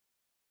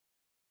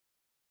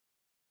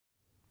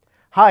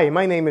Hi,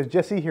 my name is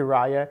Jesse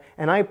Hiraya,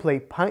 and I play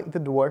Pint the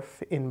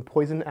Dwarf in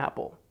Poison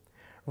Apple.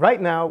 Right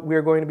now, we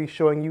are going to be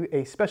showing you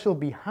a special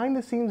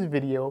behind-the-scenes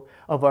video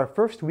of our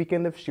first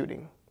weekend of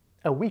shooting.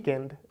 A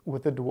weekend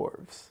with the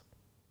Dwarves.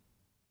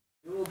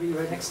 You will be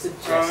right next to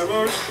Jesse.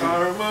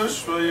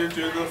 Carmush, will you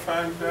do the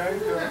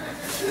fandango?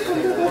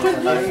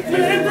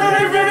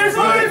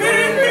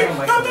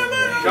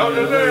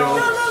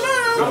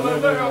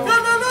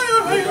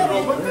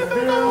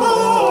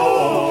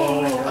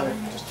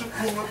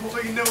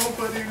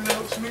 Nobody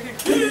loves me.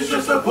 He's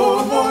just a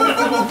poor boy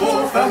from a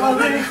poor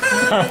family.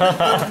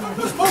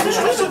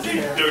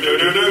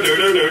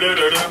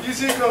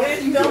 Easy go. Will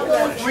you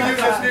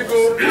let me go?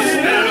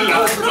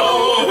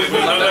 We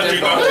will not let you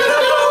go.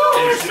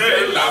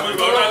 We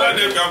will not let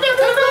you go. We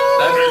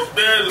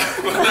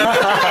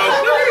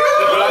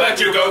will let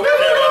you go.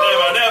 Never,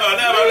 never, never,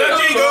 never let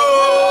you go.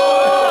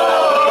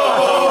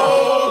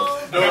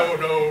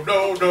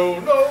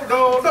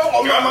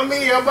 Mamma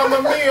mia, mamma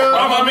mia,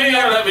 mamma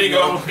mia, let me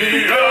go. And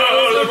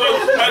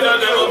the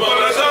devil put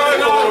a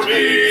sign on me.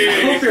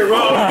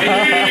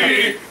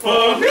 For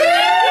me.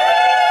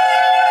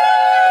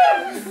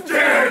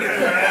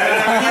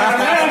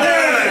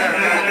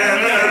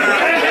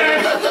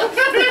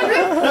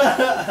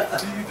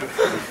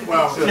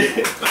 Wow.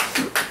 Yay.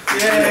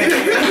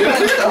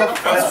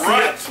 That's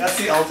right. That's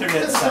the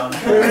alternate sound.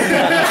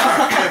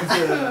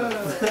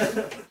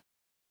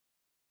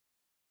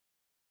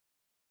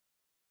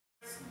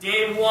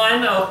 Day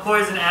 1 of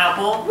Poison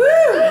Apple. Woo!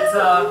 It's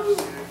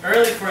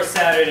early for a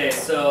Saturday,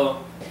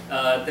 so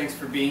thanks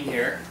for being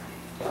here.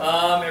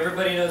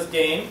 Everybody knows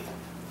Dane.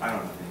 I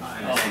don't know.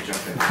 I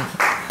just jump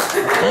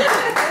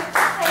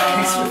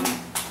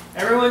in.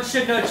 Everyone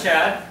should know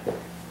Chad.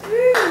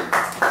 Woo!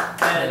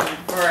 And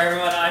for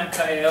everyone, I'm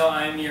Kaio.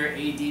 I'm your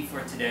AD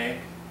for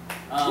today.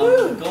 My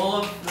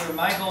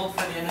goal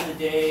for the end of the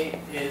day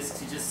is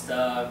to just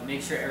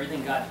make sure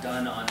everything got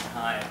done on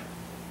time.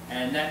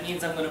 And that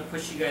means I'm going to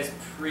push you guys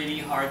pretty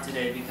hard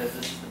today because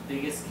this is the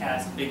biggest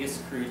cast,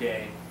 biggest crew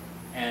day,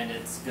 and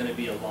it's going to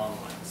be a long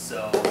one.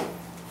 So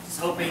just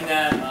hoping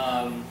that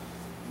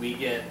we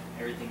get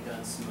everything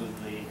done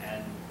smoothly,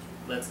 and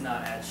let's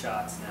not add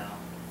shots now.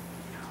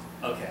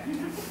 Okay,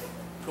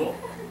 cool.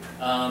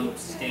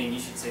 Dane, you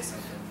should say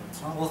something.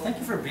 Well, thank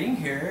you for being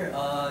here.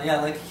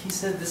 Yeah, like he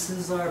said, this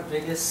is our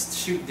biggest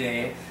shoot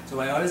day, so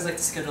I always like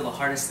to schedule the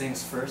hardest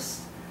things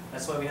first.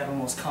 That's why we have the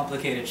most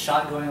complicated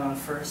shot going on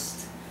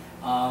first.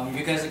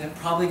 You guys are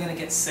probably going to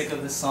get sick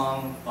of this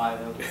song by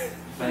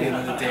the end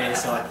of the day,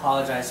 so I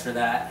apologize for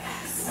that.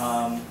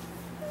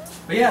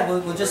 But yeah, we're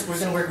going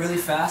to work really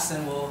fast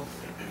and we'll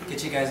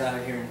get you guys out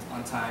of here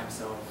on time,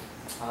 so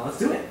let's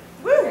do it.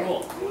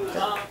 Cool.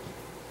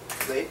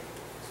 Wait.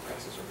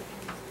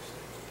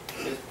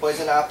 It's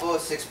Poison Apple,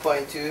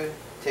 6.2,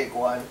 take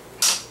 1.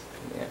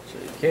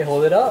 Okay,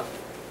 hold it up.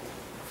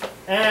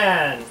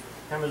 And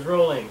camera's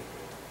rolling.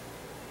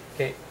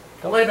 Okay,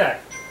 Play back.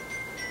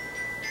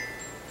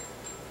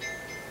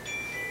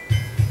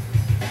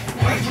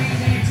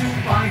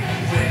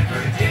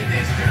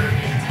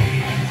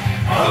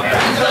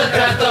 Avenge the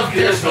death of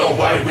Gears, no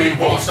way, we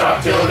won't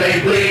stop till they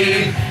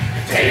bleed.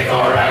 Take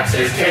our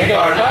axes, take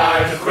our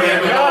knives, a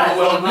criminal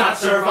will not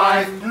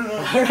survive.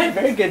 Alright,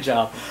 very good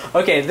job.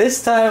 Okay,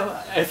 this time,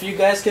 if you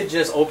guys could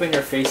just open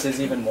your faces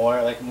even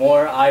more, like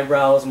more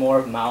eyebrows,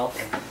 more mouth,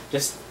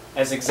 just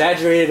as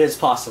exaggerated as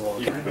possible.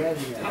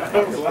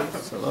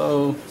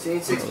 Hello. Scene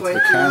The 6.2,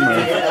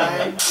 camera. take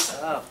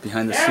 9.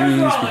 Behind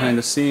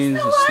the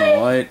scenes, the Snow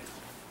White.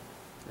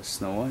 The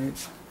Snow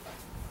White.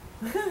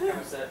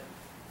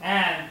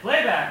 And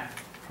playback.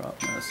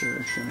 Prop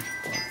master.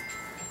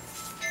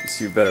 You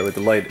see better with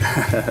the light.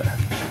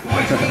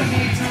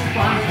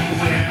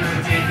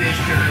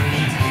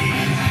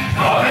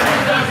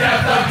 Avenge the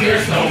death of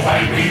Gears, no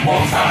way, we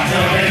won't stop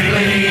till they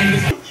bleed.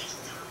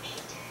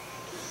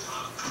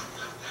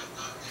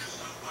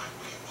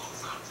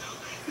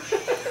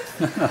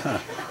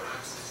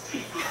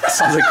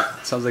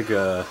 sounds like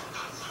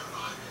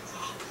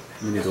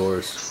mini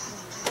doors.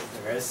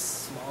 They're as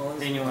small as...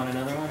 Then you want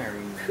another one, or...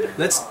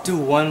 Let's do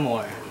one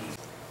more.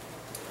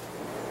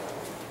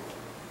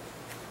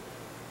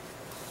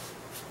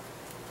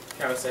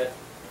 Camera set.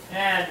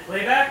 And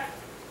playback.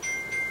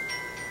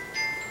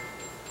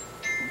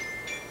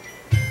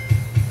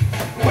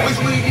 Boys,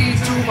 we need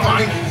to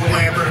find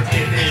whoever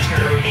did this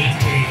dirty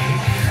deed.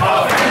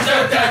 Avenge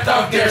the death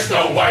of Gears,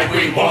 no way,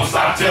 we won't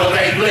stop till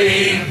they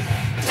bleed.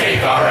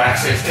 Take our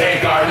axes,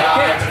 take our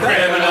knives, the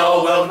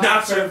criminal will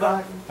not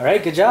survive.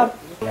 Alright, good job.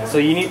 So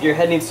your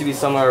head needs to be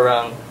somewhere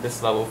around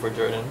this level for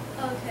Jordan.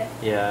 Okay.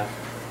 Yeah.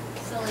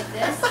 So like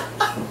this?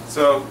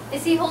 So,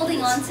 Is he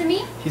holding on to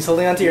me? He's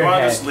holding onto you your want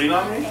to head. just lean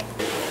on me? Okay.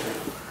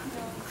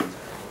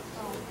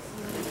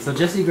 So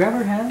Jesse, grab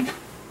her hand.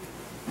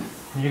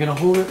 And you're going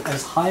to hold it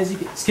as high as you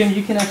can. Skim,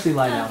 you can actually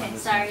lie down on Okay,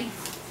 this. sorry.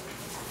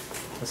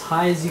 As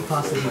high as you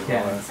possibly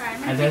can. Sorry,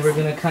 my And then we're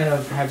face. going to kind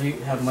of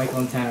have Michael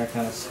and Tanner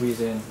kind of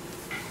squeeze in.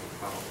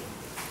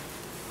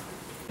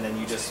 And then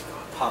you just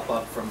pop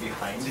up from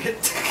behind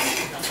it.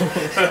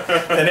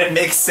 then it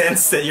makes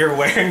sense that you're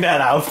wearing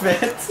that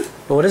outfit.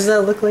 But what does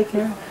that look like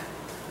here?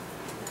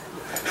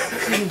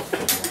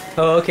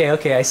 Oh,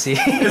 okay, I see.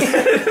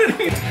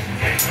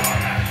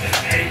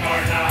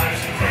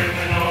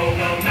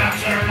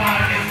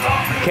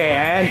 Okay,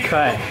 and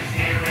cut.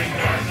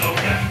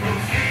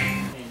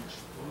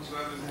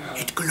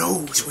 It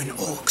glows when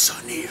orcs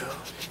are near,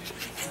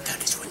 and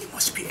that is when you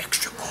must be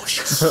extra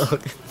cautious.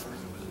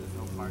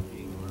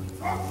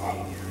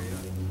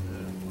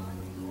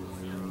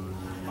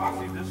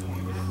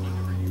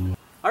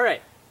 All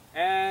right,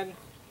 and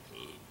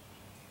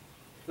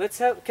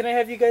can I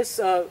have you guys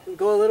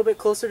go a little bit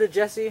closer to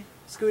Jesse?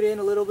 Scoot in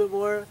a little bit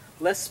more,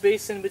 less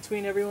space in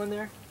between everyone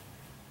there.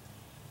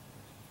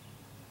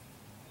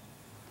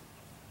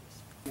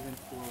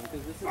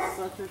 Because this is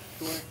such a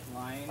short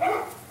line,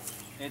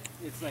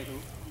 it's like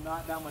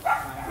not that much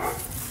time.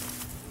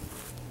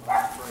 A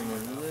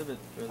little bit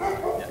further.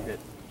 Yeah, good.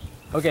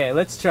 Okay,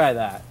 let's try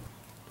that.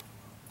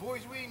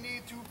 Boys, we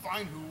need to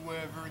find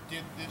whoever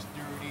did this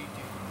dirty deed.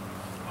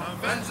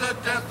 Avenge the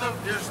death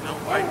of dear Snow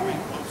White, we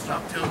won't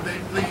stop till they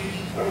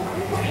bleed.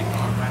 Take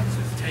our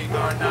axes, take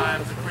our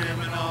knives, the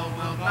criminal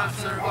will not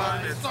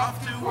survive. It's off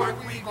to work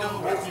we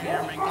go, it's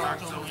nearing dark,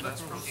 so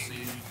let's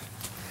proceed.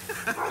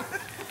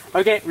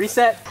 Okay,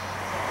 reset.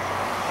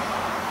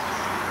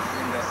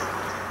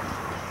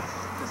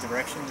 The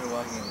direction you're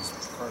walking in is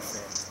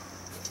perfect.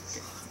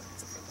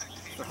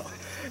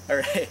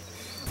 Alright.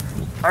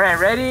 Alright,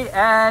 ready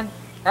and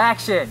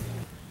action.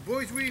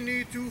 Boys, we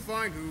need to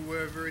find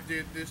whoever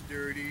did this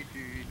dirty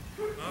deed.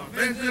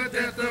 Avenge the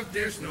death of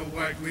dear Snow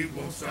White, we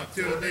won't stop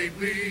till they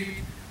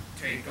bleed.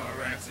 Take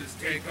our axes,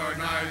 take our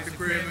knives, the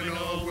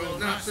criminal will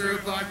not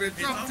survive.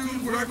 It's off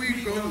to work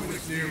we go,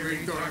 it's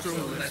nearing dark, so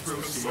let's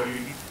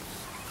proceed.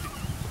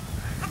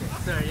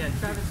 Sorry, yeah,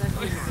 Travis,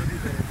 actually.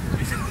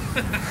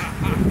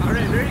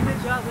 Alright, very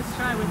good job. Let's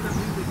try with the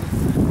music this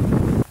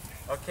time.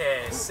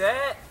 Okay,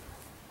 set.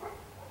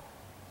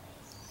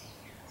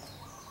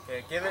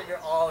 Okay, give it your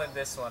all in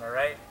this one,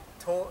 alright?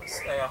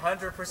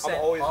 100%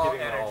 I'm always all giving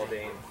it energy. all,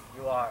 Dane.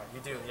 You are, you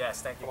do,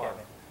 yes, thank you,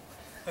 Kevin.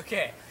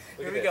 Okay,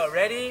 here we go.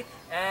 Ready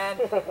and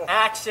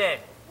action.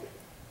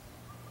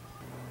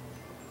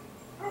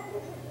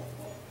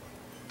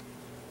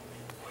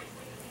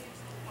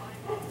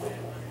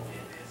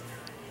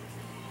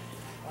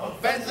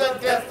 Avenge the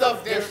death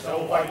of dear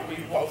Snow White,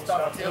 we won't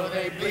stop till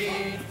they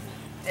bleed.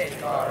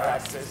 Take our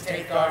axes,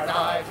 take our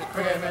knives, the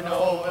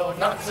criminal will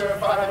not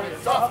survive.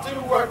 It's off to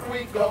work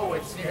we go,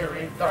 it's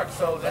nearing dark,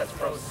 so let's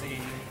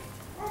proceed.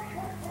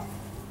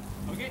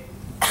 Okay.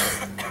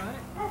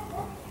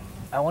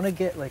 I want to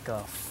get like a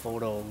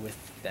photo with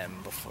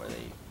them before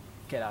they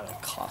get out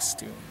of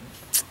costume.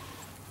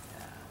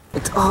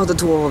 It's all the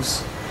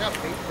dwarves.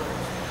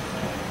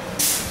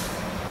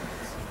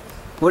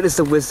 What is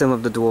the wisdom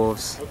of the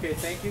dwarves? Okay,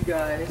 thank you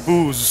guys.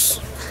 Booze.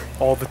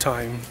 All the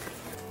time.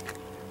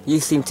 You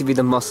seem to be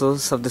the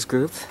muscles of this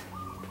group.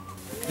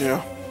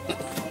 Yeah.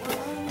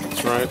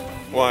 That's right.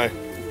 Why?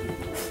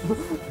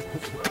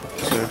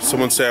 Did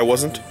someone say I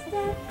wasn't?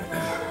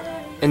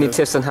 Any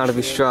tips on how to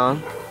be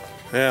strong?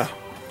 Yeah.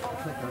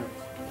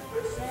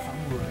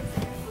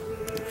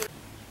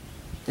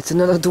 It's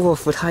another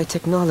dwarf with high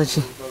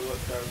technology.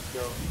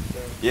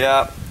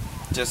 Yeah,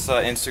 just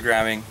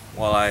Instagramming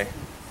while I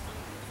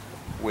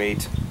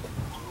wait.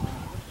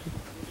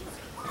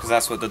 Because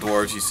that's what the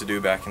dwarves used to do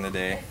back in the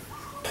day.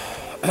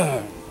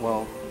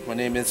 Well, my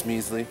name is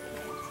Measley.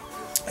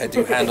 I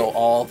do handle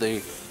all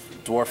the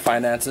dwarf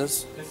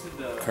finances.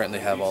 Currently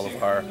have all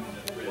of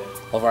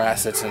our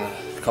assets in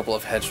a couple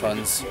of hedge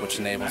funds, which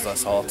enables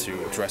us all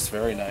to dress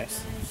very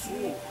nice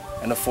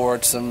and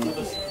afford some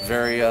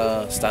very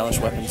stylish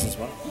weapons as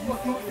well.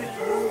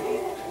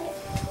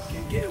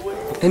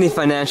 Any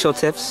financial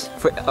tips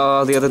for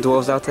all the other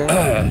dwarves out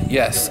there?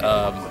 Yes.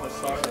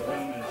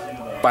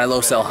 Buy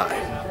low, sell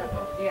high.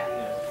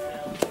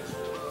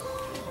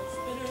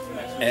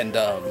 And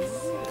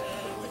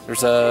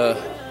there's a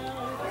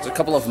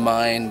couple of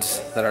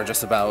mines that are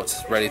just about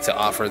ready to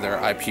offer their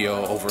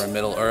IPO over in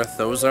Middle Earth.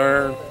 Those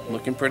are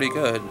looking pretty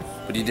good,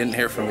 but you didn't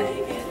hear from me.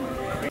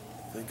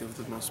 Think of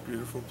the most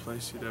beautiful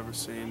place you'd ever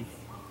seen.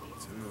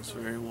 It's in those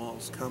very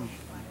walls. Come.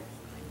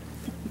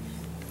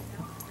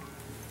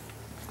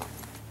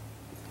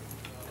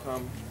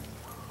 Come.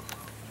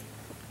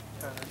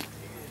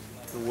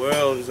 The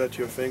world is at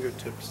your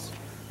fingertips.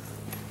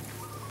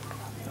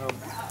 Come.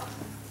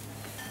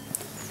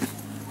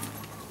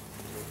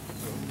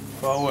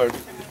 Forward.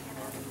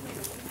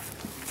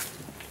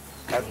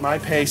 At my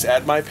pace,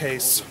 at my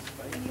pace. Are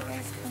you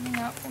guys coming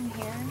out from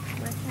here?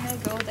 Where can I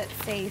go that's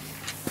safe?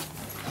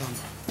 Come.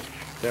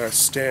 There are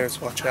stairs,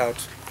 watch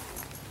out.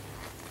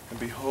 And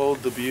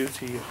behold the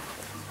beauty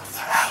of the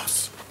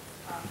house.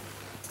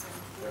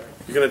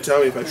 You're gonna tell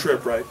me if I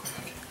trip, right?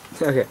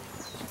 Okay.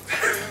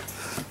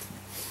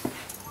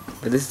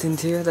 But this is the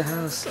interior of the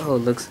house. Oh, it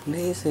looks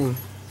amazing.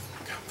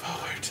 Come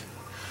forward.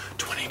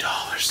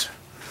 $20.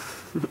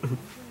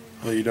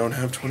 Oh, you don't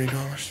have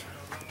 $20?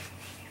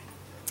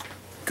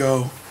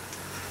 Go.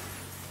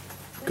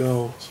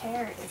 Go. The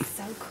chair is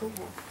so cool.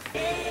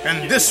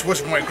 And this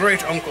was my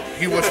great uncle.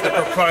 He was the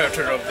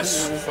proprietor of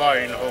this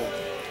fine home.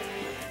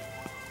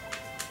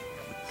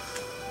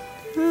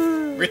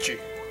 Richie.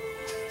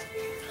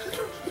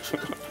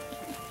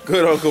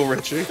 Good Uncle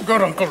Richie.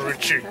 Good Uncle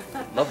Richie.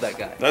 Love that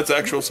guy. That's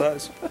actual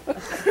size.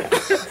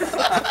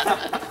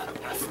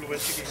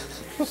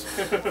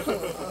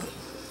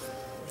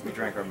 We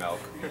drank our milk.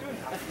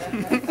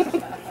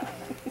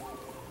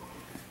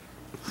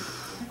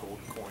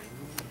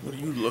 What are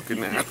you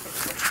looking at?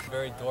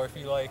 Very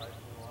dwarfy like.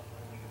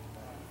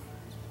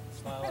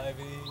 Smile,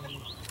 Ivy.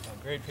 Oh,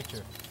 great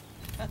picture.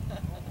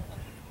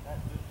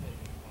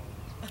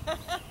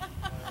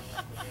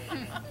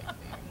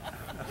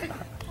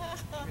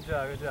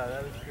 Good job,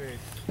 that was great.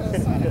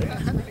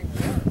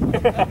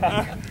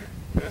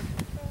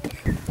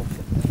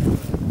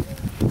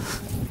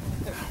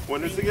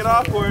 When does it get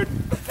awkward?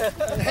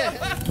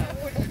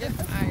 When you get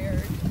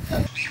tired.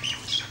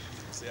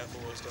 It's the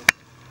apple wisdom.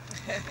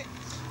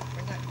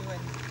 We're not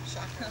doing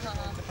shotgun, we're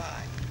going to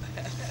buy.